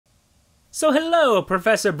So hello,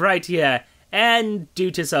 Professor Bright here, and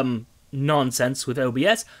due to some nonsense with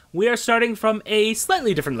OBS, we are starting from a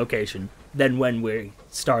slightly different location than when we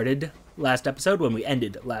started last episode, when we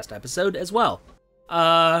ended last episode as well.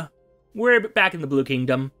 We're back in the Blue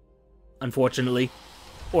Kingdom, unfortunately.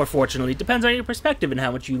 Or fortunately, depends on your perspective and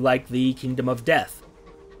how much you like the Kingdom of Death.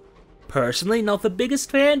 Personally, not the biggest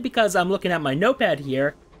fan, because I'm looking at my notepad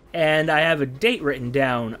here, and I have a date written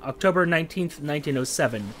down, October 19th,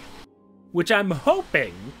 1907. Which I'm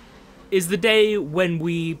hoping is the day when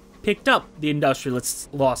we picked up the Industrialist's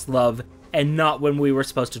lost love, and not when we were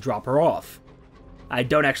supposed to drop her off. I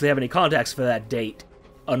don't actually have any context for that date,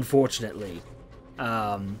 unfortunately.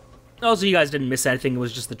 Also, you guys didn't miss anything, it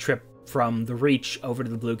was just the trip from the Reach over to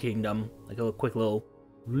the Blue Kingdom. Like a quick little...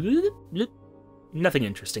 nothing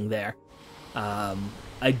interesting there.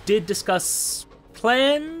 I did discuss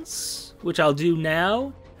plans, which I'll do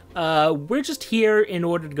now. We're just here in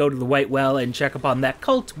order to go to the White Well and check upon that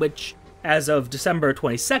cult, which, as of December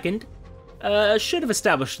 22nd, should have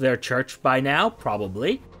established their church by now,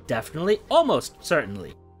 probably, definitely, almost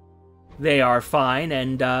certainly. They are fine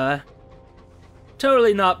and,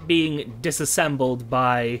 totally not being disassembled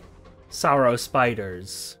by sorrow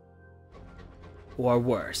spiders. Or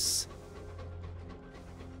worse.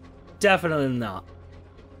 Definitely not.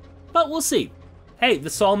 But we'll see. Hey, the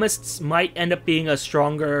Psalmists might end up being a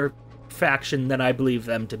stronger faction than I believe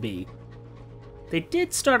them to be. They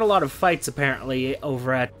did start a lot of fights, apparently,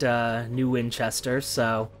 over at New Winchester,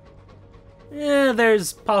 so...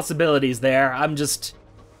 there's possibilities there. I'm just...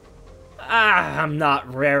 I'm not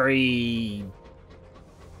very...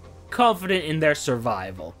 confident in their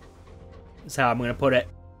survival. Is how I'm gonna put it.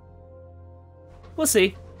 We'll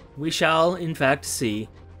see. We shall, in fact, see.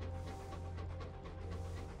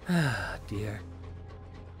 Ah, dear.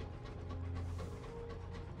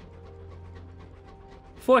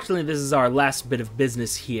 Fortunately, this is our last bit of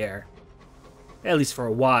business here. At least for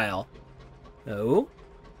a while. Oh?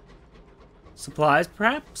 Supplies,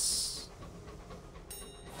 perhaps?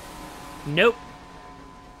 Nope.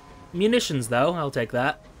 Munitions, though. I'll take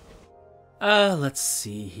that. Let's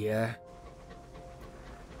see here.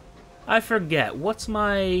 I forget. What's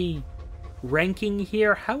my ranking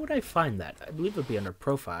here? How would I find that? I believe it would be under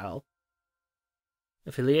profile.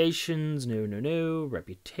 Affiliations, no.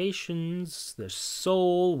 Reputations, there's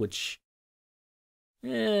soul, which...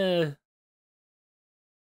 Oh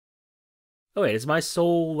wait, is my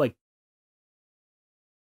soul, like...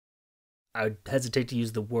 I would hesitate to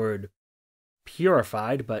use the word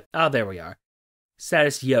purified, but... Oh, there we are.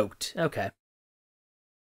 Status yoked. Okay.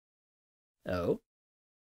 Oh.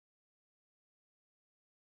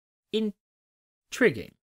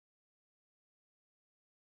 Intriguing.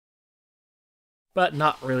 But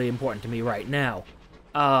not really important to me right now.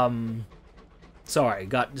 Sorry,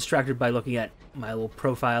 got distracted by looking at my little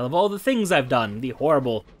profile of all the things I've done, the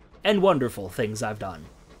horrible and wonderful things I've done.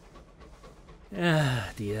 Ah,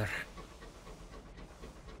 dear.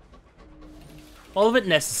 All of it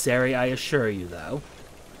necessary, I assure you, though.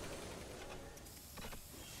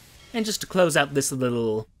 And just to close out this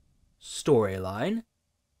little storyline...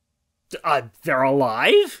 they're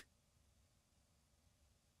alive?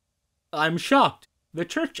 I'm shocked. The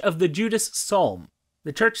Church of the Judas Psalm.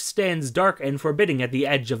 The church stands dark and forbidding at the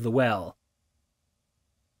edge of the well.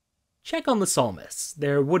 Check on the Psalmists.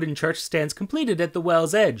 Their wooden church stands completed at the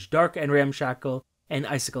well's edge, dark and ramshackle and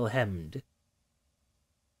icicle-hemmed.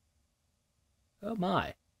 Oh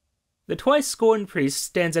my. The twice-scorned priest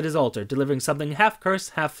stands at his altar, delivering something half-curse,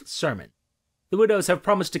 half-sermon. The widows have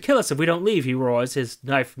promised to kill us if we don't leave, he roars, his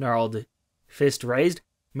knife-gnarled fist raised.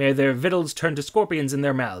 May their victuals turn to scorpions in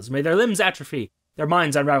their mouths. May their limbs atrophy, their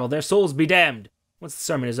minds unravel, their souls be damned. Once the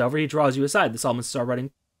sermon is over, he draws you aside. The psalmists are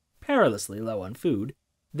running perilously low on food.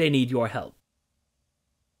 They need your help.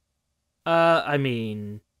 I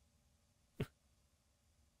mean...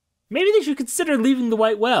 maybe they should consider leaving the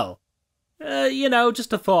White Well. You know,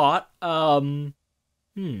 just a thought.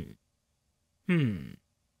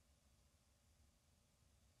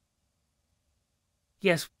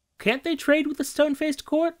 Yes, can't they trade with the stone-faced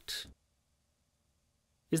court?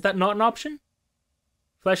 Is that not an option?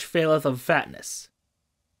 Flesh faileth of fatness.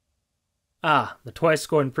 Ah, the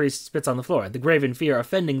twice-scorned priest spits on the floor, the graven fear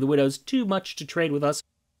offending the widows too much to trade with us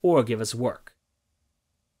or give us work.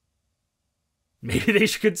 Maybe they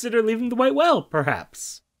should consider leaving the White Well,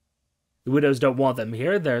 perhaps. The widows don't want them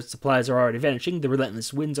here, their supplies are already vanishing, the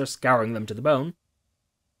relentless winds are scouring them to the bone.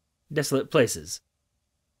 Desolate places.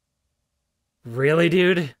 Really,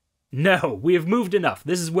 dude? No, we have moved enough.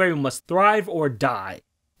 This is where we must thrive or die.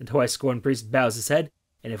 The twice-scorned priest bows his head,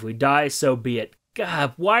 and if we die, so be it.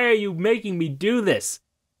 God, why are you making me do this?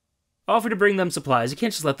 Offer to bring them supplies. You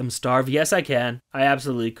can't just let them starve. Yes, I can. I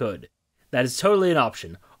absolutely could. That is totally an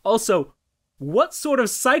option. Also, what sort of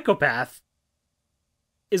psychopath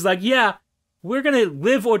is like, yeah, we're gonna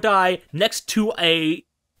live or die next to a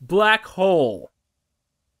black hole?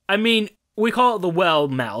 I mean, we call it the well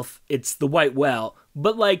mouth. It's the white well.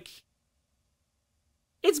 But, like,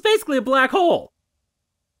 it's basically a black hole.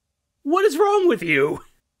 What is wrong with you?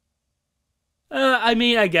 I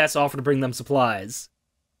mean, I guess offer to bring them supplies.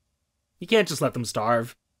 You can't just let them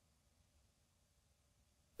starve.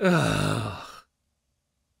 Ugh.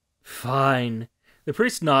 Fine. The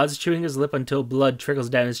priest nods, chewing his lip until blood trickles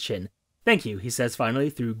down his chin. Thank you, he says finally,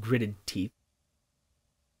 through gritted teeth.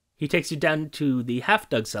 He takes you down to the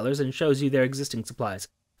half-dug cellars and shows you their existing supplies.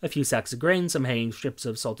 A few sacks of grain, some hanging strips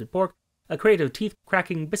of salted pork, a crate of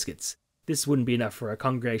teeth-cracking biscuits. This wouldn't be enough for a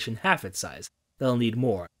congregation half its size. They'll need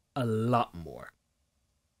more. A lot more.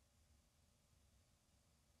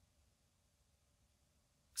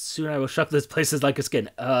 Soon I will shuck this place like a skin.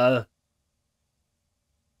 I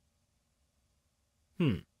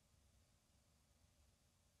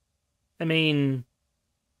mean...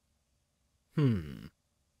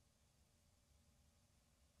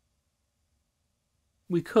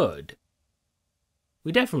 We could.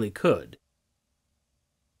 We definitely could.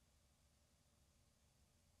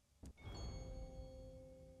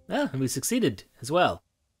 Ah, and we succeeded as well.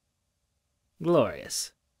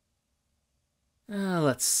 Glorious.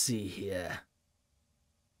 Let's see here.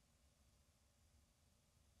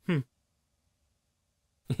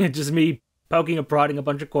 Just me poking and prodding a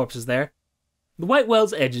bunch of corpses there. The white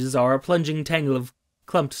well's edges are a plunging tangle of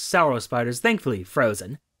clumped sorrow spiders, thankfully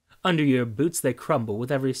frozen. Under your boots they crumble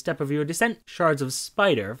with every step of your descent. Shards of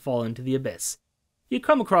spider fall into the abyss. You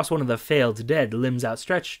come across one of the failed dead, limbs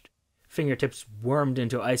outstretched, fingertips wormed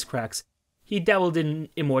into ice cracks. He dabbled in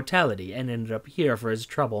immortality and ended up here for his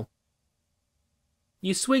trouble.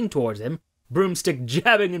 You swing towards him, broomstick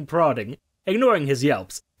jabbing and prodding. Ignoring his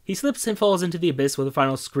yelps, he slips and falls into the abyss with a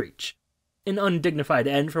final screech. An undignified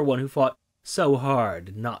end for one who fought so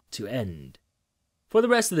hard not to end. For the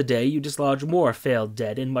rest of the day, you dislodge more failed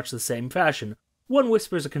dead in much the same fashion. One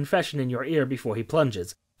whispers a confession in your ear before he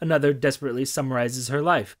plunges. Another desperately summarizes her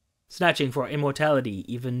life, snatching for immortality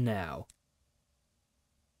even now.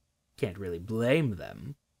 Can't really blame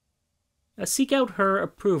them. Seek out her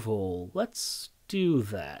approval. Let's do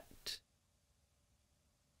that.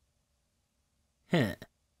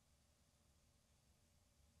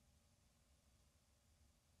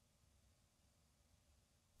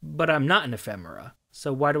 But I'm not an ephemera,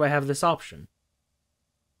 so why do I have this option?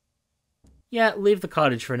 Yeah, leave the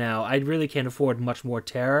cottage for now. I really can't afford much more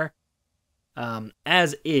terror.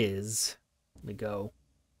 As is, let me go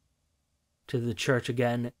to the church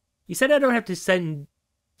again. You said I don't have to spend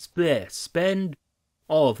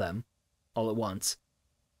all of them all at once.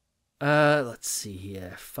 Let's see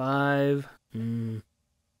here. 5.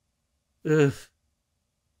 Ugh.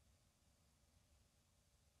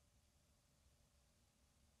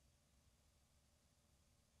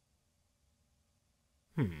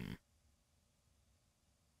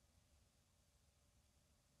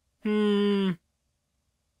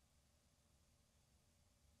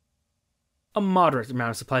 A moderate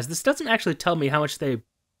amount of supplies. This doesn't actually tell me how much they...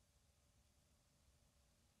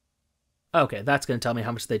 Okay, that's going to tell me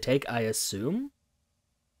how much they take, I assume.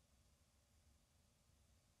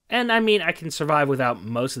 And, I mean, I can survive without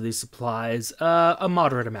most of these supplies. A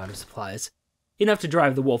moderate amount of supplies. Enough to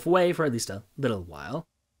drive the wolf away for at least a little while.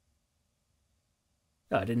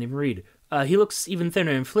 Oh, I didn't even read. He looks even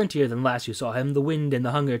thinner and flintier than last you saw him. The wind and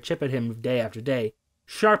the hunger chip at him day after day,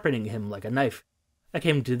 sharpening him like a knife. I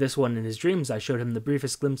came to this one in his dreams. I showed him the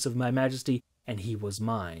briefest glimpse of my majesty, and he was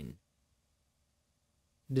mine.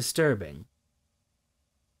 Disturbing.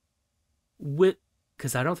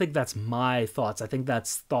 Because I don't think that's my thoughts. I think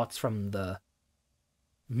that's thoughts from the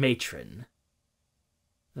matron.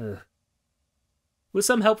 Ugh. With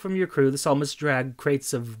some help from your crew, the Psalmists drag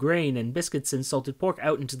crates of grain and biscuits and salted pork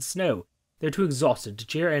out into the snow. They're too exhausted to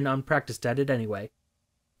cheer and unpracticed at it anyway.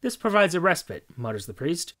 This provides a respite, mutters the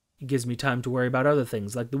priest. It gives me time to worry about other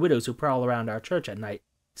things, like the widows who prowl around our church at night,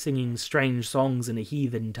 singing strange songs in a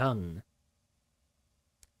heathen tongue.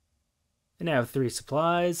 And I have 3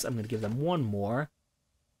 supplies. I'm going to give them 1 more.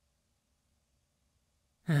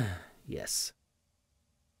 Yes.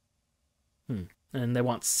 And they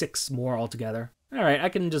want 6 more altogether. Alright, I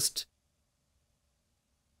can just...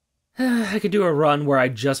 I could do a run where I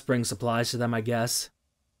just bring supplies to them, I guess.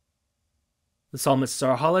 The Psalmists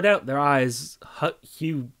are hollowed out, their eyes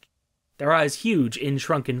huge in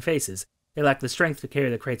shrunken faces. They lack the strength to carry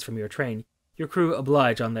the crates from your train. Your crew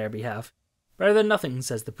oblige on their behalf. Better than nothing,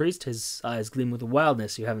 says the priest. His eyes gleam with a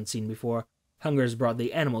wildness you haven't seen before. Hunger has brought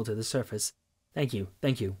the animal to the surface. Thank you,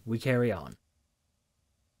 thank you. We carry on.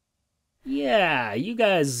 Yeah, you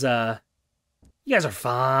guys are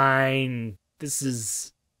fine. This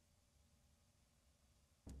is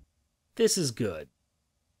good.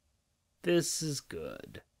 This is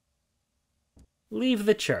good. Leave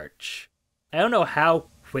the church. I don't know how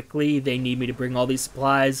quickly they need me to bring all these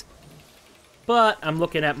supplies, but I'm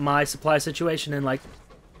looking at my supply situation and like,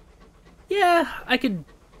 yeah, I could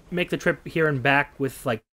make the trip here and back with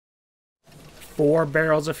like 4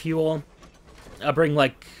 barrels of fuel. I'll bring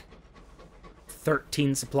like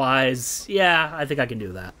 13 supplies. Yeah, I think I can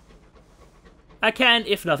do that. I can,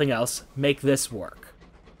 if nothing else, make this work.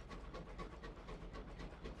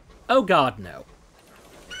 Oh god, no.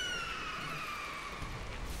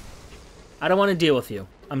 I don't want to deal with you.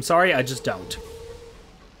 I'm sorry, I just don't.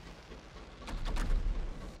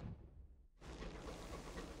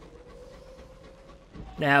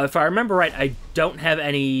 Now, if I remember right, I don't have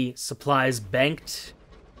any supplies banked.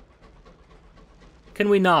 Can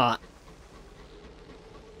we not?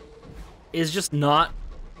 Is just not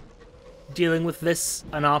dealing with this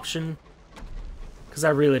an option? Because I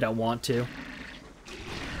really don't want to.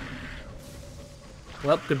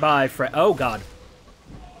 Well, goodbye, Fred. Oh, God.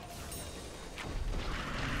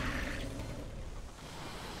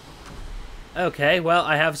 Okay, well,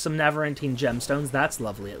 I have some Navarantine gemstones. That's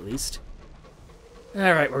lovely, at least.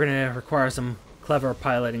 Alright, we're going to require some clever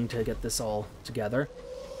piloting to get this all together.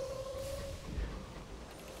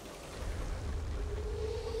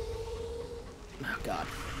 Oh, God.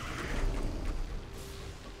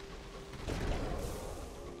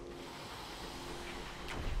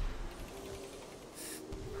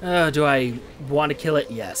 Do I want to kill it?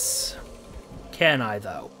 Yes. Can I,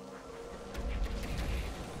 though?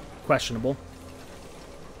 Questionable.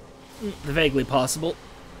 Vaguely possible.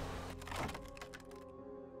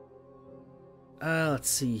 Let's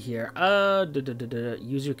see here.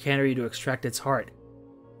 Use your cannery to extract its heart.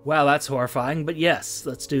 Wow, that's horrifying, but yes,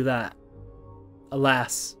 let's do that.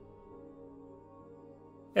 Alas.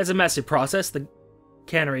 It's a messy process. The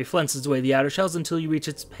cannery flences away the outer shells until you reach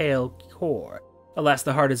its pale core. Alas,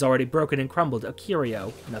 the heart is already broken and crumbled. A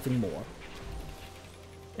curio, nothing more.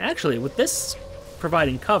 Actually, with this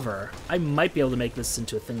providing cover, I might be able to make this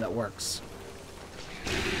into a thing that works.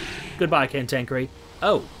 Goodbye, cantankerity.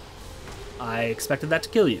 Oh. I expected that to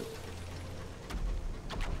kill you.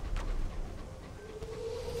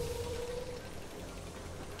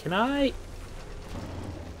 Can I?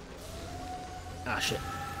 Ah, shit.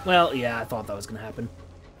 Well, yeah, I thought that was gonna happen.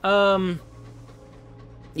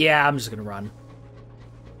 Yeah, I'm just gonna run.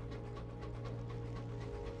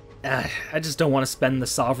 I just don't want to spend the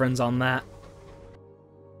sovereigns on that.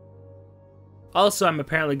 Also, I'm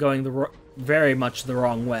apparently going very much the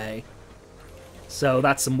wrong way. So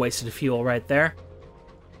that's some wasted fuel right there.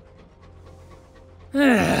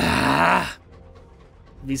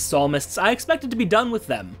 These Psalmists, I expected to be done with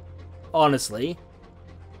them, honestly.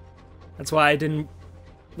 That's why I didn't...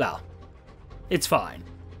 Well, it's fine.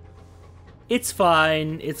 It's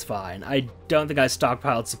fine, it's fine. I don't think I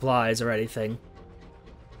stockpiled supplies or anything.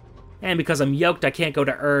 And because I'm yoked, I can't go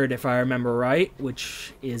to Erd if I remember right,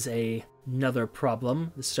 which is another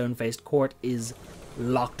problem. The stone-faced court is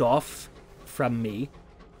locked off from me.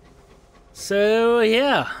 So,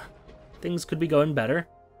 yeah. Things could be going better.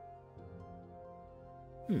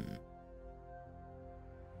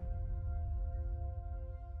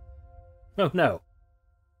 Oh, no.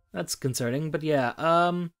 That's concerning, but yeah,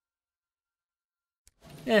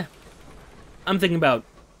 yeah. I'm thinking about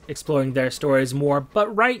exploring their stories more,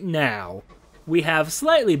 but right now, we have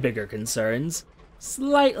slightly bigger concerns.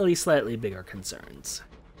 Slightly bigger concerns.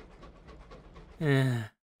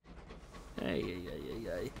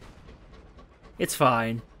 It's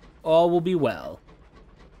fine. All will be well.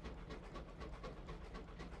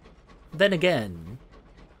 Then again,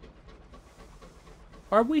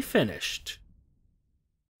 are we finished?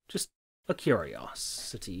 Just a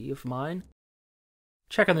curiosity of mine.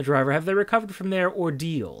 Check on the driver. Have they recovered from their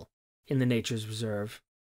ordeal in the Nature's Reserve?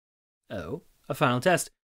 Oh, a final test.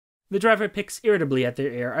 The driver picks irritably at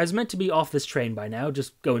their ear. I was meant to be off this train by now.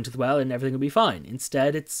 Just go into the well and everything will be fine.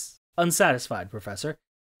 Instead, it's unsatisfied, Professor.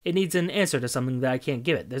 It needs an answer to something that I can't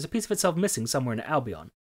give it. There's a piece of itself missing somewhere in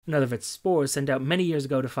Albion. Another of its spores sent out many years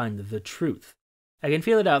ago to find the truth. I can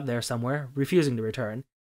feel it out there somewhere, refusing to return.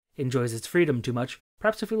 It enjoys its freedom too much.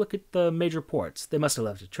 Perhaps if we look at the major ports, they must have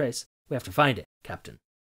left a trace. We have to find it, Captain.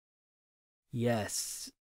 Yes.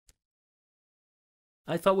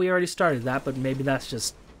 I thought we already started that, but maybe that's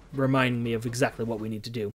just reminding me of exactly what we need to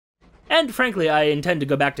do. And frankly, I intend to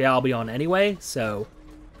go back to Albion anyway, so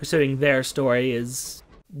pursuing their story is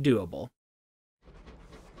doable.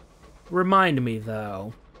 Remind me,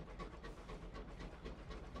 though.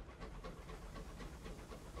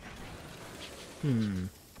 Do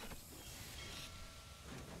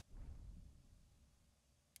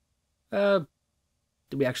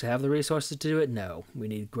we actually have the resources to do it? No. We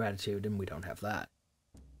need gratitude, and we don't have that.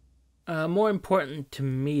 More important to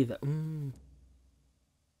me, though...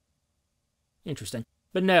 Interesting.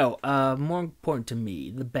 But no, more important to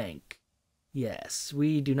me, the bank. Yes,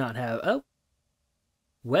 we do not have... Oh.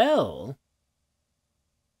 Well...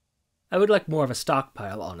 I would like more of a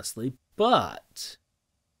stockpile, honestly, but...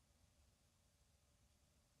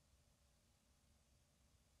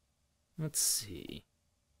 Let's see.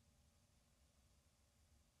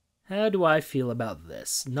 How do I feel about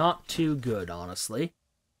this? Not too good, honestly.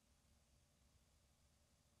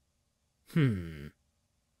 They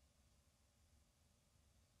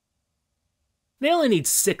only need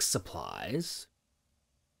 6 supplies.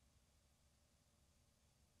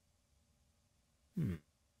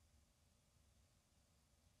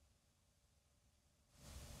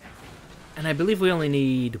 And I believe we only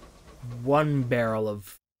need 1 barrel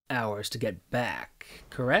of ours to get back,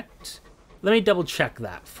 correct? Let me double check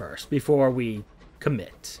that first before we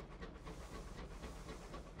commit.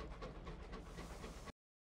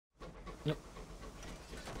 Nope.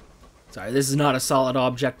 Sorry, this is not a solid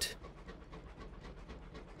object.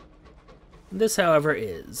 This, however,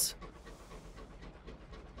 is.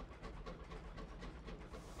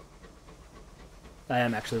 I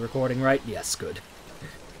am actually recording, right? Yes, good.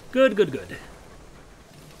 Good, good, good.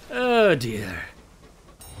 Oh, dear.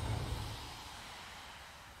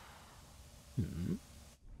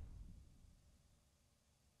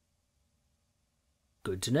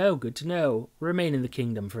 Good to know, good to know. Remain in the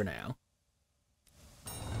kingdom for now.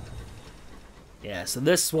 Yeah, so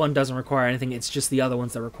this one doesn't require anything, it's just the other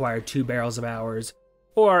ones that require 2 barrels of ours,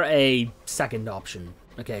 or a second option,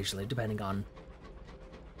 occasionally, depending on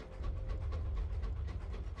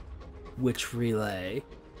which relay.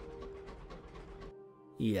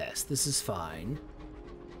 Yes, this is fine.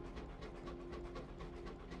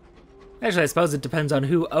 Actually, I suppose it depends on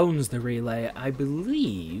who owns the relay. I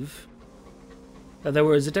believe that there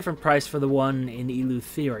was a different price for the one in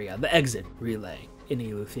Eleutheria, the exit relay in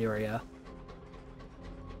Eleutheria.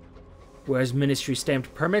 Whereas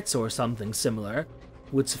ministry-stamped permits, or something similar,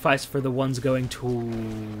 would suffice for the ones going to...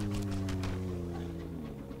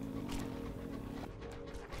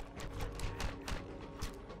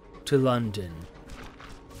 London.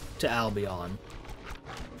 To Albion.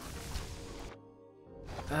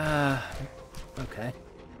 Okay.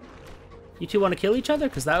 You two want to kill each other?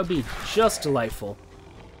 Because that would be just delightful.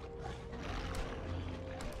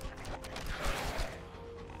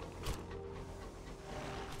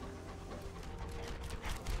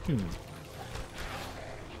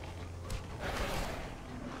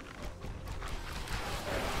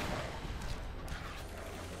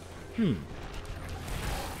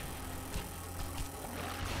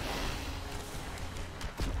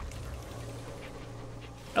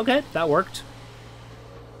 Okay, that worked.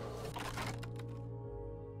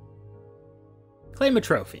 Claim a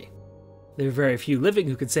trophy. There are very few living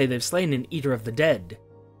who could say they've slain an eater of the dead.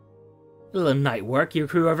 A little night work, your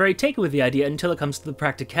crew are very taken with the idea until it comes to the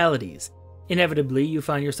practicalities. Inevitably, you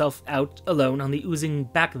find yourself out alone on the oozing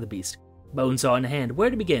back of the beast, bone saw in hand. Where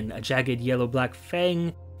to begin? A jagged yellow-black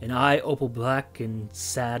fang, an eye opal-black and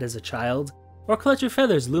sad as a child, or a clutch of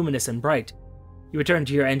feathers luminous and bright? You return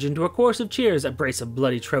to your engine to a chorus of cheers, a brace of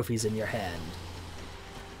bloody trophies in your hand.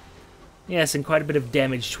 Yes, and quite a bit of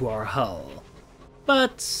damage to our hull.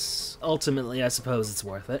 But ultimately, I suppose it's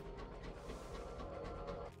worth it.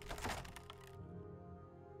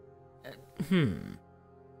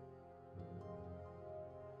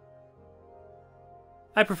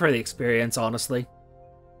 I prefer the experience, honestly.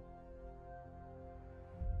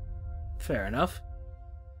 Fair enough.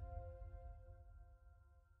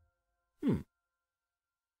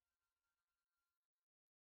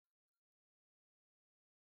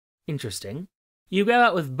 Interesting. You go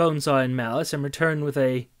out with Bonesaw and Malice and return with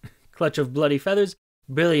a clutch of bloody feathers,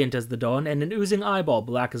 brilliant as the dawn, and an oozing eyeball,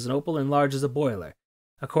 black as an opal and large as a boiler.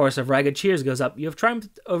 A chorus of ragged cheers goes up. You have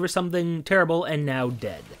triumphed over something terrible and now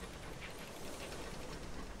dead.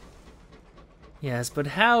 Yes, but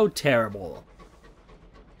how terrible?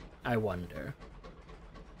 I wonder.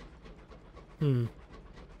 Man,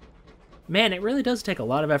 it really does take a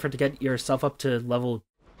lot of effort to get yourself up to level,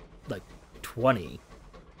 like, 20.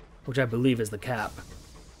 Which I believe is the cap.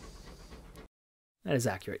 That is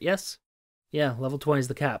accurate, yes? Yeah, level 20 is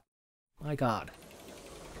the cap. My god.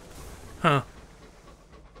 Huh.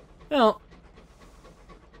 Well,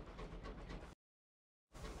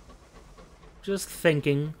 just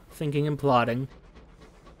thinking and plotting.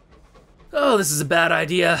 Oh, this is a bad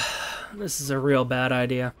idea. This is a real bad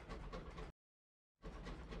idea.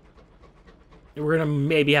 We're gonna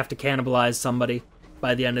maybe have to cannibalize somebody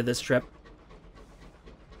by the end of this trip.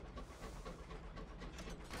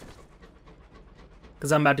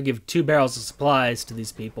 Because I'm about to give 2 barrels of supplies to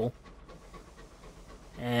these people.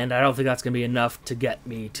 And I don't think that's going to be enough to get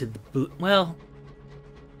me to the blue... Well,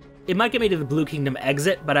 it might get me to the Blue Kingdom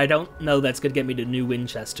exit, but I don't know that's going to get me to New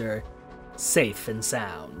Winchester safe and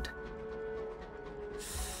sound.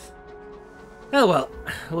 Oh well,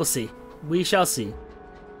 we'll see. We shall see.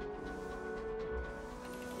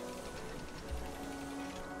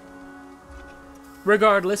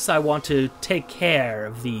 Regardless, I want to take care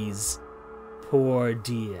of these poor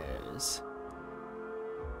dears.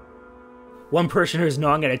 One parishioner is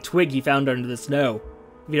gnawing at a twig he found under the snow.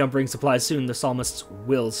 If you don't bring supplies soon, the psalmists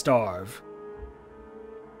will starve.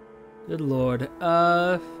 Good lord.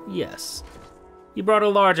 Yes. You brought a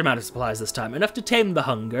large amount of supplies this time, enough to tame the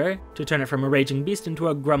hunger, to turn it from a raging beast into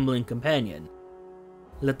a grumbling companion.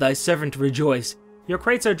 Let thy servant rejoice. Your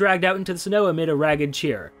crates are dragged out into the snow amid a ragged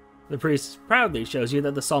cheer. The priest proudly shows you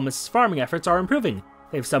that the psalmist's farming efforts are improving.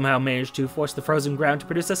 They've somehow managed to force the frozen ground to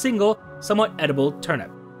produce a single, somewhat edible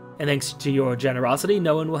turnip. And thanks to your generosity,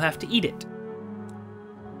 no one will have to eat it.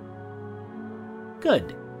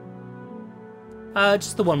 Good.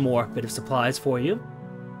 Just the one more bit of supplies for you.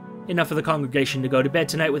 Enough for the congregation to go to bed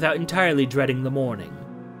tonight without entirely dreading the morning.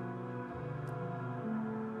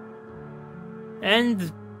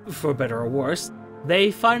 And, for better or worse,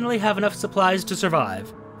 they finally have enough supplies to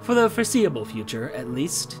survive. For the foreseeable future, at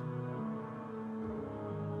least.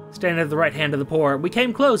 Standing at the right hand of the poor, we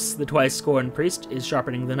came close. The twice-scorned priest is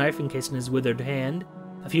sharpening the knife encased in his withered hand.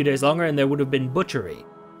 A few days longer and there would have been butchery.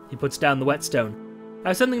 He puts down the whetstone. I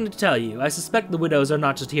have something to tell you. I suspect the widows are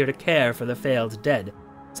not just here to care for the failed dead.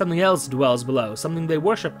 Something else dwells below, something they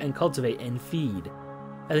worship and cultivate and feed.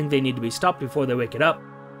 I think they need to be stopped before they wake it up.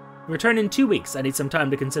 Return in 2 weeks. I need some time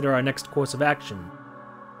to consider our next course of action.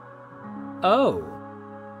 Oh.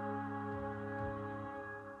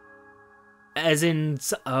 As in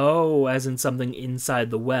something inside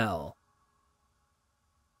the well.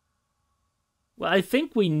 Well, I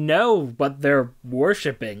think we know what they're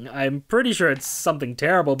worshipping. I'm pretty sure it's something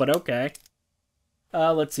terrible, but okay.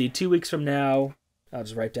 Let's see, 2 weeks from now, I'll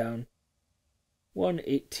just write down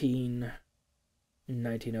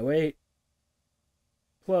 1/18/1908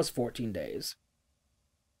 plus 14 days.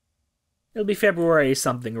 It'll be February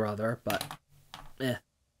something or other, but eh.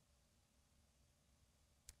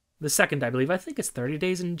 The 2nd, I believe. I think it's 30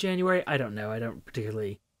 days in January. I don't know. I don't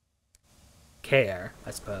particularly care,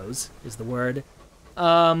 I suppose, is the word.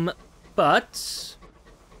 But...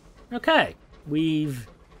 okay. We've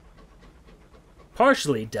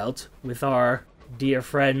partially dealt with our dear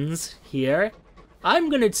friends here. I'm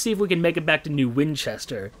gonna see if we can make it back to New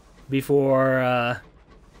Winchester before,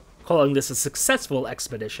 calling this a successful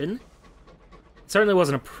expedition. It certainly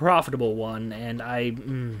wasn't a profitable one, and I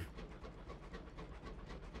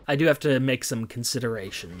do have to make some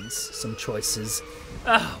considerations, some choices.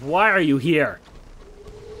 Why are you here?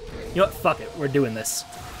 You know what? Fuck it. We're doing this.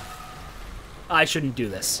 I shouldn't do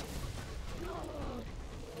this.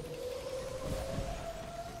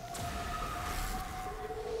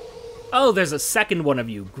 Oh, there's a second one of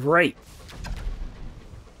you. Great.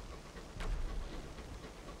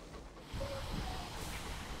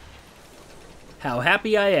 How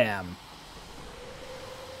happy I am.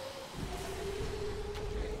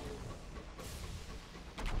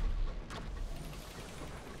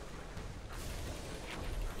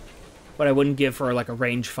 What I wouldn't give for, like, a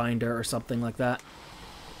rangefinder or something like that.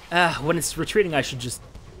 When it's retreating, I should just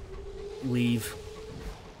leave.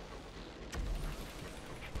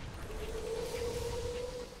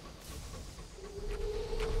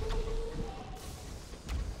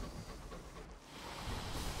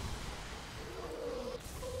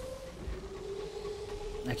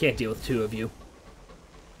 I can't deal with 2 of you.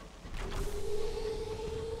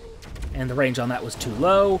 And the range on that was too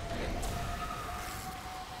low.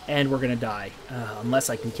 And we're gonna die, unless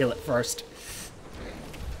I can kill it first.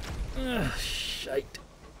 Shite.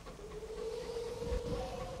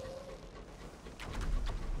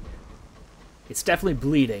 It's definitely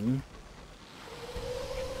bleeding.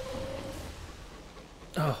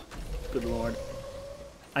 Oh, good lord.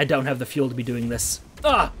 I don't have the fuel to be doing this.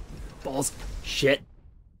 Ah! Balls. Shit.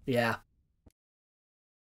 Yeah.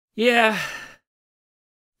 Yeah.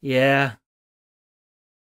 Yeah.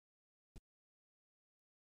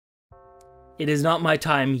 It is not my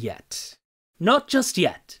time yet. Not just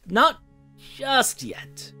yet. Not just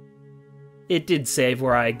yet. It did save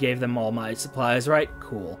where I gave them all my supplies, right?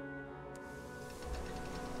 Cool.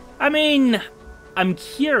 I mean, I'm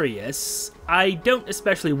curious. I don't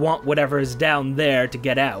especially want whatever is down there to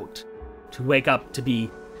get out. To wake up to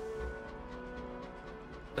be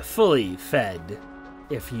fully fed,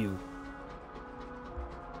 if you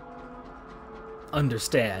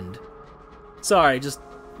understand. Sorry, just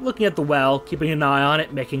looking at the well, keeping an eye on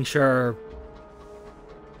it, making sure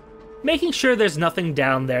there's nothing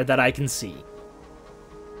down there that I can see.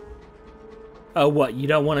 Oh, what, you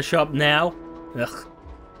don't want to show up now? Ugh.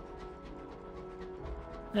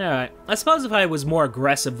 Alright, I suppose if I was more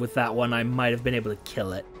aggressive with that one, I might have been able to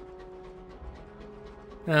kill it.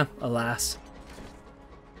 Alas.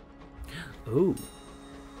 Ooh.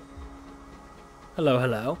 Hello,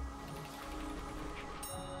 hello.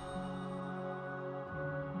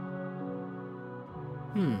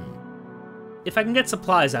 If I can get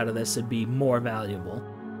supplies out of this, it'd be more valuable.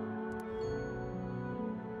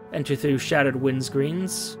 Enter through shattered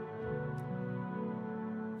windscreens.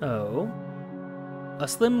 Oh. A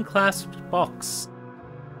slim clasped box.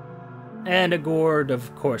 And a gourd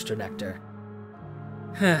of chorister nectar.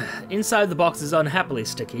 Inside the box is unhappily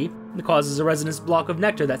sticky. It causes a resinous block of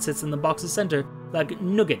nectar that sits in the box's center, like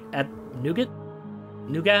nougat at... nougat?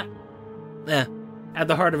 Nougat? At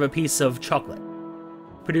the heart of a piece of chocolate.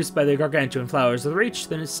 Produced by the gargantuan flowers of the reach,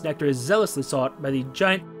 then its nectar is zealously sought by the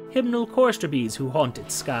giant hymnal chorister bees who haunt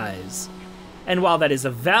its skies. And while that is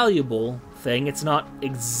a valuable thing, it's not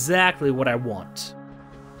exactly what I want.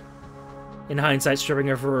 In hindsight, stripping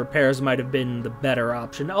her for repairs might have been the better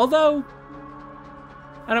option, although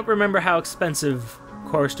I don't remember how expensive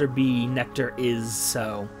chorister bee nectar is,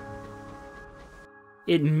 so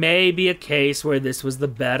it may be a case where this was the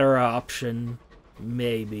better option.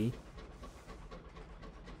 Maybe.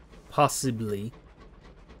 Possibly.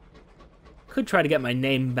 Could try to get my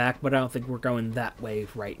name back, but I don't think we're going that way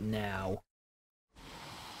right now.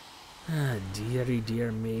 Ah, dearie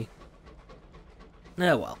dear me.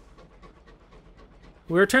 Oh well.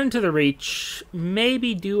 We return to the Reach,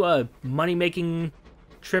 maybe do a money-making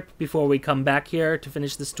trip before we come back here to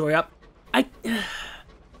finish the story up. I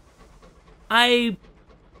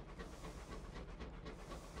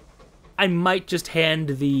might just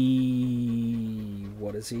hand the...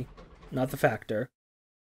 what is he? Not the factor.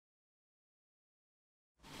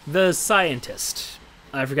 The scientist.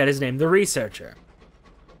 I forget his name. The researcher.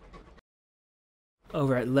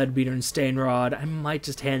 Over at Leadbeater and Stainrod, I might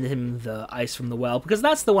just hand him the ice from the well, because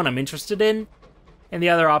that's the one I'm interested in, and the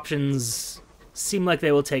other options seem like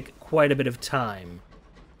they will take quite a bit of time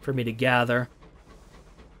for me to gather.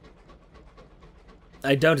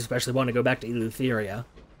 I don't especially want to go back to Eleutheria.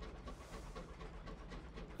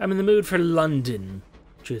 I'm in the mood for London,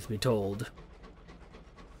 truth be told.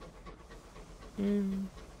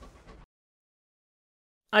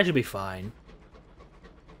 I should be fine.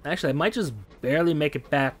 Actually, I might just barely make it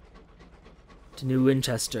back to New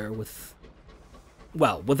Winchester with...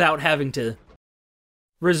 well, without having to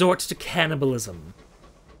resort to cannibalism.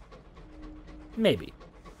 Maybe.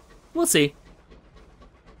 We'll see.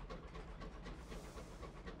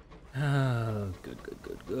 Oh,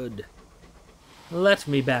 good. Let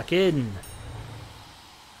me back in.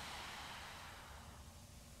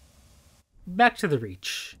 Back to the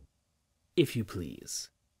Reach, if you please.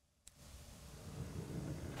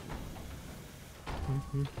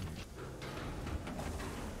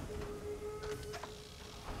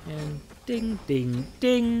 And ding, ding,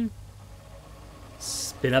 ding.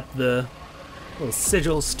 Spin up the little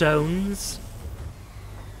sigil stones.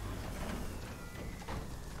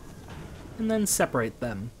 And then separate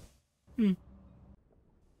them.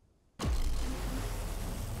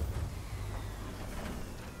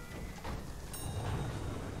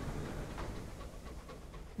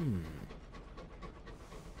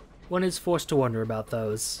 One is forced to wonder about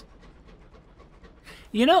those.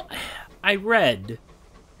 You know, I read,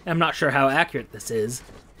 I'm not sure how accurate this is,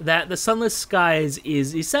 that the Sunless Skies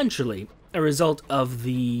is essentially a result of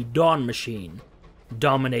the Dawn Machine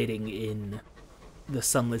dominating in the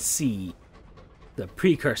Sunless Sea, the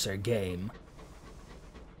precursor game.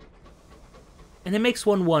 And it makes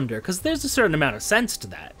one wonder, because there's a certain amount of sense to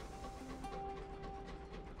that.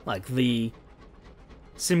 Like the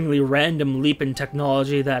seemingly random leap in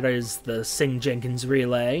technology that is the Singh-Jenkins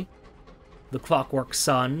relay, the Clockwork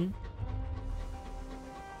Sun,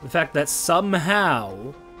 the fact that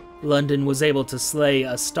somehow London was able to slay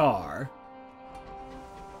a star.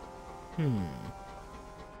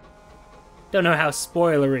 Don't know how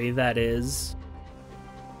spoilery that is.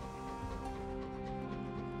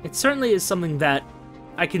 It certainly is something that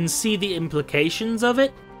I can see the implications of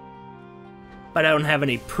it, but I don't have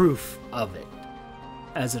any proof of it,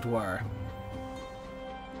 as it were.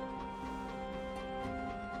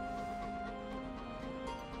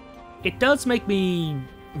 It does make me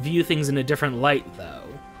view things in a different light, though.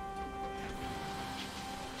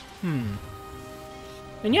 And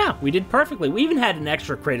yeah, we did perfectly. We even had an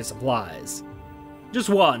extra crate of supplies. Just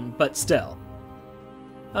one, but still.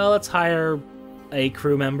 Let's hire a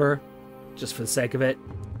crew member, just for the sake of it.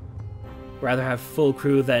 Rather have full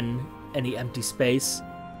crew than any empty space.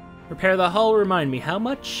 Repair the hull, remind me, how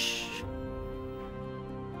much?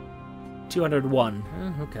 201.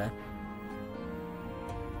 Okay.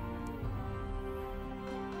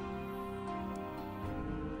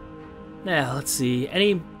 Now, let's see.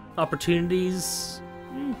 Any opportunities?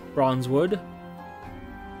 Bronzewood.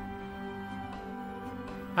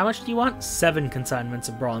 How much do you want? 7 consignments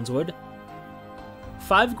of bronzewood.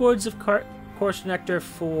 5 gourds of course nectar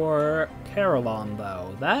for Carolon,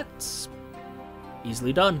 though. That's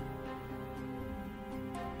easily done.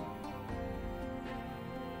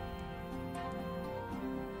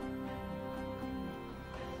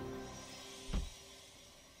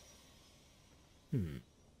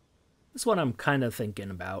 This one I'm kind of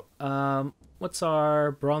thinking about. What's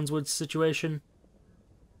our bronzewood situation?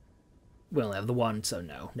 We only have the one, so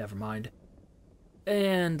no, never mind.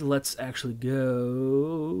 And let's actually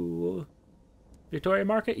go... Victoria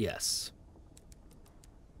Market? Yes.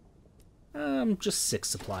 Just 6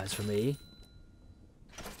 supplies for me.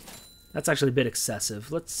 That's actually a bit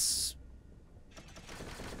excessive. Let's...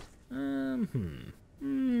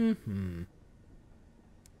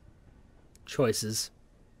 Choices.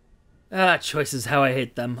 Choices, how I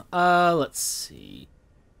hate them. Let's see.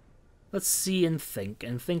 Let's see and think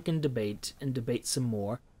and debate some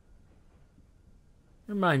more.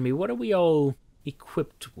 Remind me, what are we all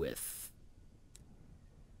equipped with?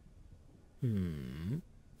 And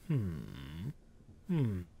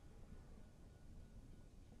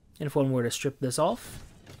if one were to strip this off?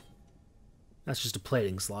 That's just a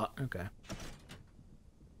plating slot, okay.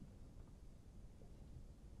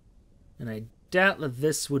 And I doubt that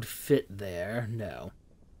this would fit there, no.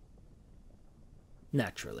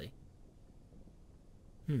 Naturally.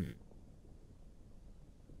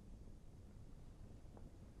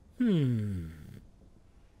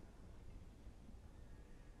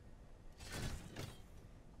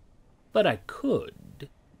 But I could,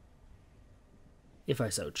 if I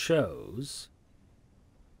so chose,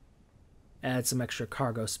 add some extra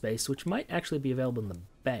cargo space, which might actually be available in the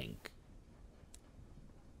bank.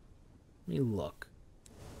 Let me look.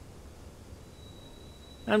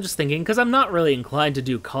 I'm just thinking, because I'm not really inclined to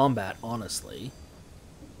do combat, honestly.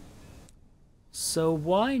 So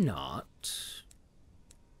why not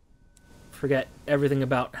forget everything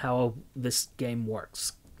about how this game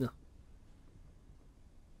works? Ugh.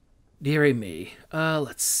 Dearie me.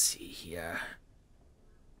 Let's see here.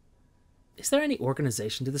 Is there any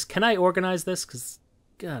organization to this? Can I organize this? Because,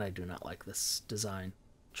 God, I do not like this design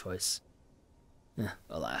choice.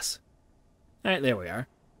 Alas. Alright, there we are.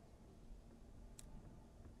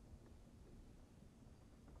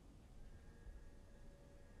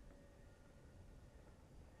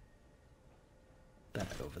 That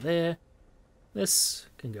over there. This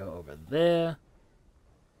can go over there.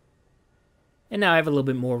 And now I have a little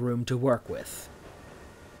bit more room to work with.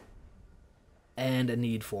 And a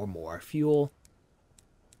need for more fuel.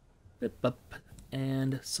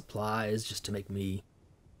 And supplies just to make me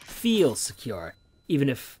feel secure. Even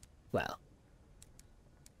if, well,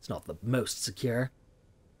 it's not the most secure.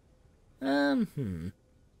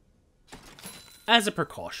 As a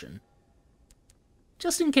precaution.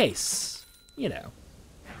 Just in case, you know.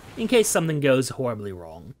 In case something goes horribly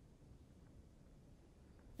wrong.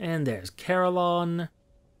 And there's Carolon,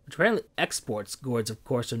 which apparently exports gourds of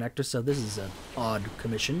course nectar, so this is an odd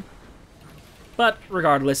commission. But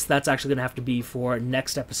regardless, that's actually going to have to be for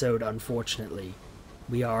next episode, unfortunately.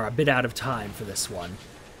 We are a bit out of time for this one.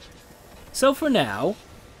 So for now,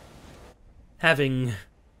 having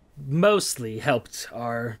mostly helped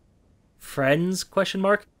our friends,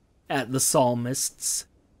 at the Psalmists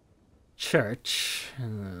church.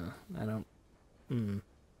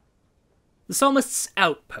 The Psalmists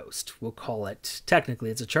Outpost, we'll call it.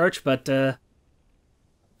 Technically it's a church, but,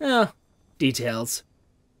 details.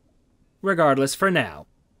 Regardless, for now.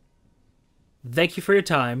 Thank you for your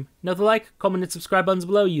time. Note the like, comment, and subscribe buttons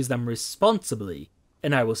below. Use them responsibly.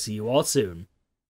 And I will see you all soon.